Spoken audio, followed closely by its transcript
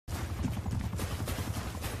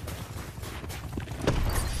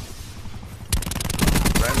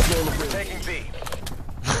Taking B.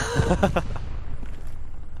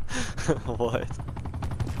 What?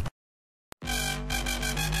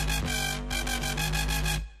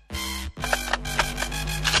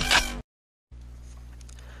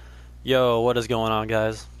 Yo, what is going on,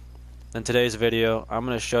 guys? In today's video, I'm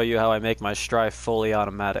going to show you how I make my Strife fully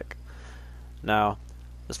automatic. Now,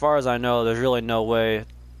 as far as I know, there's really no way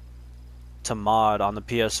to mod on the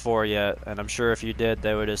PS4 yet, and I'm sure if you did,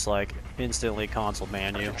 they would just like instantly console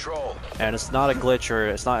ban you. And it's not a glitch or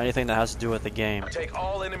it's not anything that has to do with the game.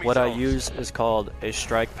 What I use is called a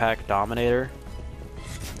Strike Pack Dominator,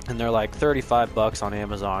 and they're like 35 bucks on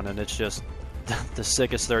Amazon, and it's just the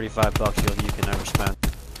sickest 35 bucks you can ever spend.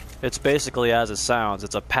 It's basically as it sounds.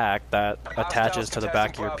 It's a pack that attaches to the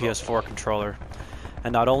back of your PS4 controller.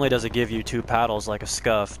 And not only does it give you two paddles like a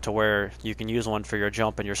scuff to where you can use one for your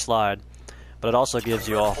jump and your slide, but it also gives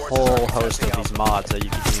you a whole host of these mods that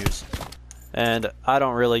you can use. And I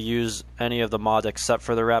don't really use any of the mods except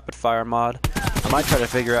for the rapid fire mod. I might try to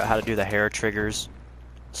figure out how to do the hair triggers.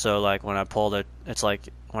 So like when I pull the, it's like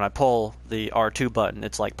when I pull the R2 button,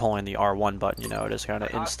 it's like pulling the R1 button, you know, it just kind of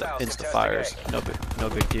insta fires. No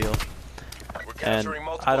big deal. And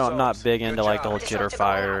I'm not big into like the whole jitter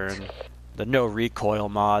fire and the no recoil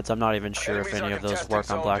mods. I'm not even sure if any of those work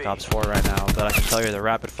on Black Ops 4 right now, but I can tell you the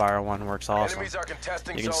rapid fire one works awesome.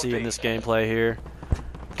 You can see in this gameplay here,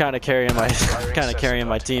 kind of carrying my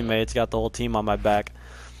teammates, got the whole team on my back.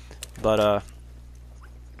 But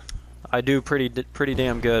I do pretty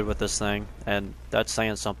damn good with this thing, and that's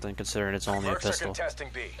saying something considering it's only a pistol.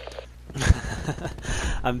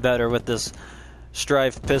 I'm better with this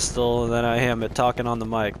Strife pistol than I am at talking on the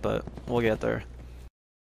mic, but we'll get there.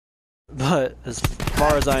 But as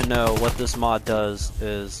far as I know, what this mod does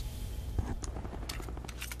is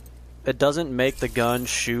it doesn't make the gun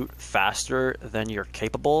shoot faster than you're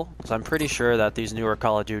capable. So I'm pretty sure that these newer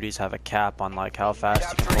Call of Duties have a cap on like how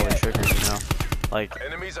fast you can pull the trigger, you know. Like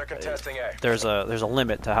there's a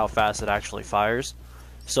limit to how fast it actually fires.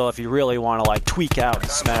 So if you really want to like tweak out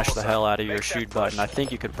and smash the hell out of your shoot button, I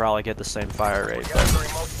think you could probably get the same fire rate.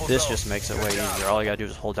 But this just makes it way easier. All you gotta do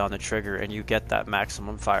is hold down the trigger and you get that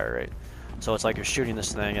maximum fire rate. So it's like you're shooting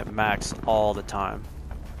this thing at max all the time.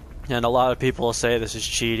 And a lot of people will say this is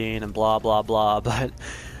cheating and blah blah blah, but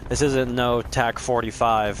this isn't no TAC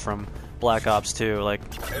 45 from Black Ops 2. Like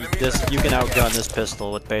this, you can outgun this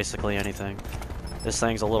pistol with basically anything. This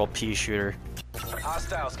thing's a little pea shooter.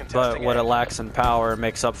 But what it lacks in power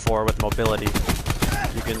makes up for with mobility.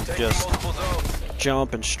 You can just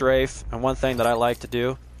jump and strafe, and one thing that I like to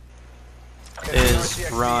do is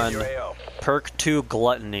run perk 2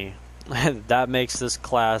 gluttony. That makes this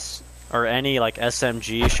class, or any like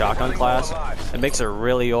SMG shotgun class, it makes it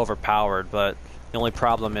really overpowered, but the only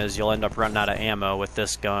problem is you'll end up running out of ammo with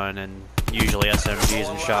this gun and usually SMGs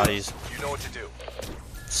and shotties.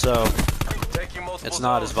 So it's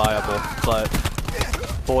not as viable, but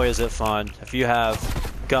boy is it fun. If you have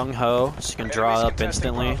gung-ho, so you can draw up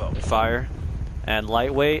instantly and fire, and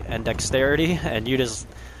lightweight and dexterity, and you just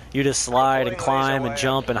slide and climb and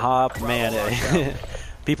jump and hop, man,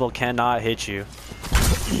 people cannot hit you.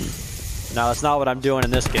 Now that's not what I'm doing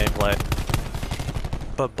in this gameplay,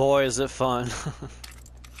 but boy is it fun.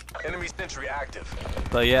 Enemy sentry active.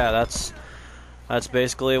 But yeah, that's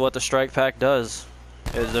basically what the Strike Pack does.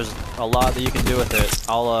 There's a lot that you can do with it.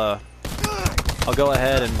 I'll go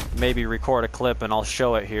ahead and maybe record a clip and I'll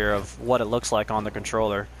show it here of what it looks like on the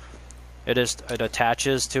controller. It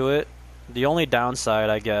attaches to it. The only downside,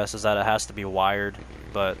 I guess, is that it has to be wired,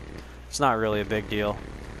 but it's not really a big deal.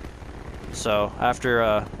 So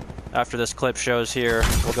after this clip shows here,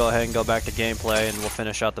 we'll go ahead and go back to gameplay and we'll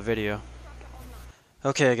finish out the video.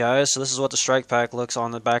 Okay guys, so this is what the Strike Pack looks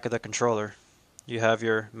on the back of the controller. You have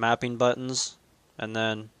your mapping buttons and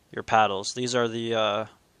then your paddles. These are the I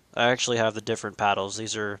actually have the different paddles.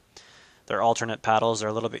 They're alternate paddles. They're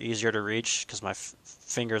a little bit easier to reach because my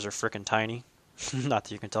fingers are freaking tiny. Not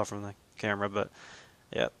that you can tell from the camera, but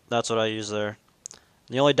yeah, that's what I use there.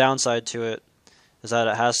 The only downside to it is that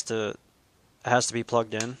it has to be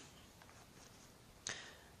plugged in,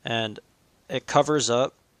 and it covers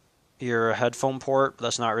up your headphone port, but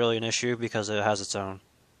that's not really an issue because it has its own.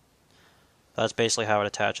 That's basically how it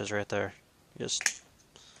attaches right there. You just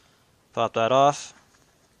pop that off,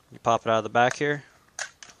 you pop it out of the back here,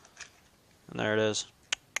 and there it is.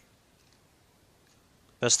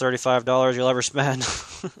 Best $35 you'll ever spend.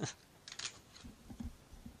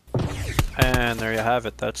 And there you have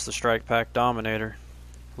it. That's the Strike Pack Dominator.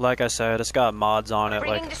 Like I said, it's got mods on it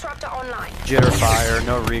like jitter fire,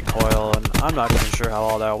 no recoil, and I'm not even sure sure how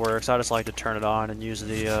all that works. I just like to turn it on and use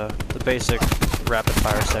the basic rapid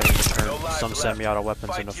fire setting to turn some semi-auto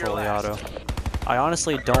weapons into fully auto. I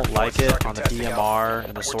honestly don't like it on the DMR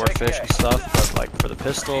and the swordfish and stuff, but like for the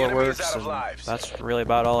pistol it works, and that's really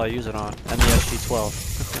about all I use it on. And the SG-12.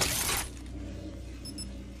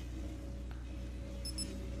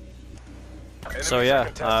 So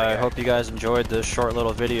yeah, I hope you guys enjoyed this short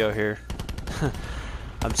little video here.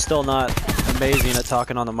 I'm still not amazing at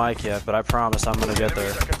talking on the mic yet, but I promise I'm gonna get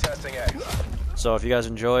there. So if you guys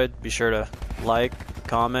enjoyed, be sure to like,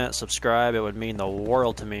 comment, subscribe. It would mean the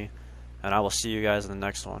world to me. And I will see you guys in the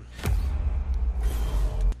next one.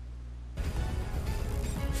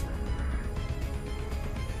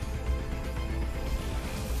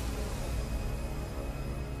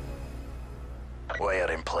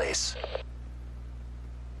 Wire in place.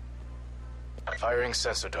 Firing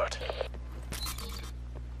sensor dart.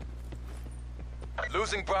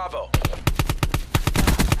 Losing Bravo.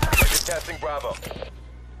 Contesting Bravo.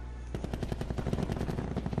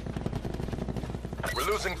 We're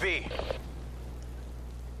losing B.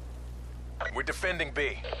 We're defending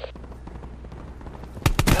B.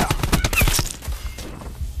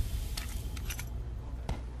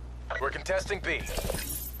 We're contesting B.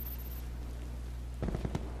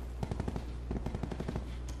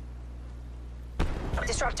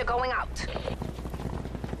 Disruptor going out.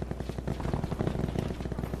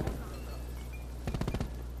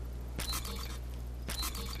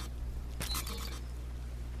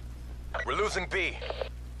 We're losing B.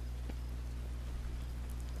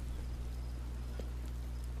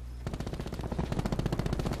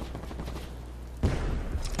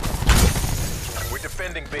 We're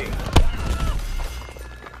defending B.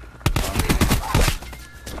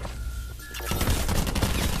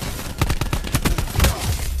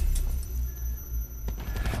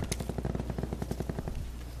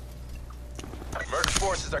 Merc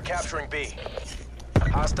forces are capturing B.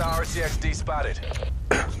 Hostile RCXD spotted.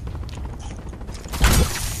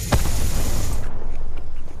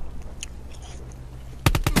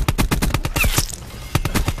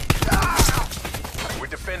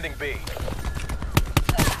 Defending B.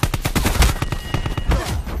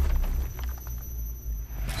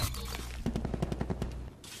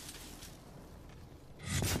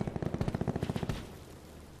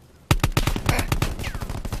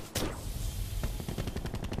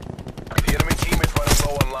 The enemy team is running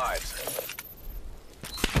low on lives.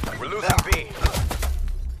 We're losing B.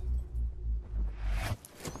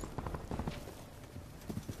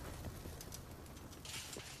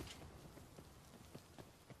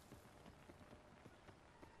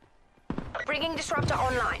 Bringing disruptor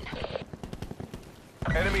online.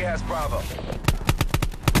 Enemy has Bravo.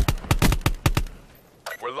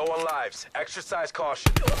 We're low on lives. Exercise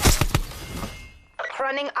caution.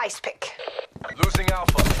 Running ice pick. Losing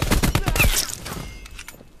Alpha.